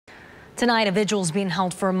Tonight, a vigil is being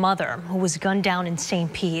held for a mother who was gunned down in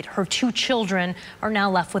St. Pete. Her 2 children are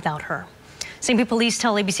now left without her. St. Pete police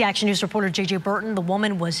tell ABC Action News reporter J.J. Burton the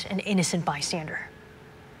woman was an innocent bystander.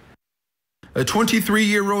 A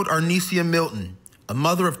 23-year-old Arnesia Milton, a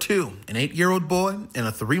mother of 2, an 8-year-old boy and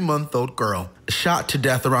a 3-month-old girl, shot to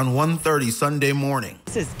death around 1:30 Sunday morning.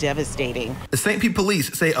 This is devastating. The St. Pete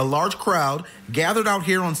police say a large crowd gathered out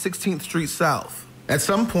here on 16th Street South. At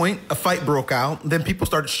some point, a fight broke out, then people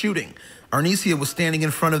started shooting. Arnesia was standing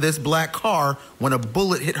in front of this black car when a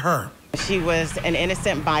bullet hit her. She was an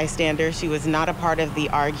innocent bystander. She was not a part of the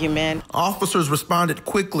argument. Officers responded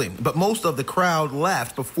quickly, but most of the crowd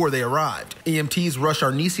left before they arrived. EMTs rushed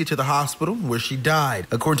Arnesia to the hospital where she died.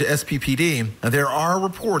 According to SPPD, there are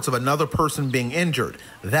reports of another person being injured.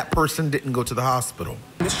 That person didn't go to the hospital.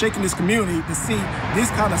 It's shaking this community to see this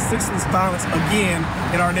kind of senseless violence again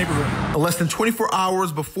in our neighborhood. Less than 24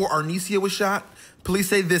 hours before Arnesia was shot, police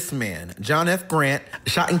say this man, John F. Grant,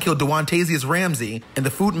 shot and killed DeWantasius Ramsey in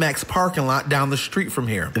the Food Max parking lot down the street from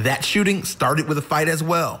here. That shooting started with a fight as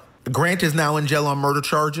well. Grant is now in jail on murder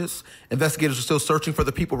charges. Investigators are still searching for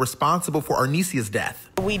the people responsible for Arnesia's death.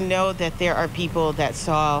 We know that there are people that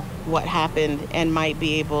saw what happened and might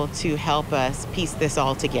be able to help us piece this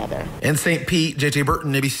all together. In St. Pete, J.J.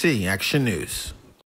 Burton, ABC Action News.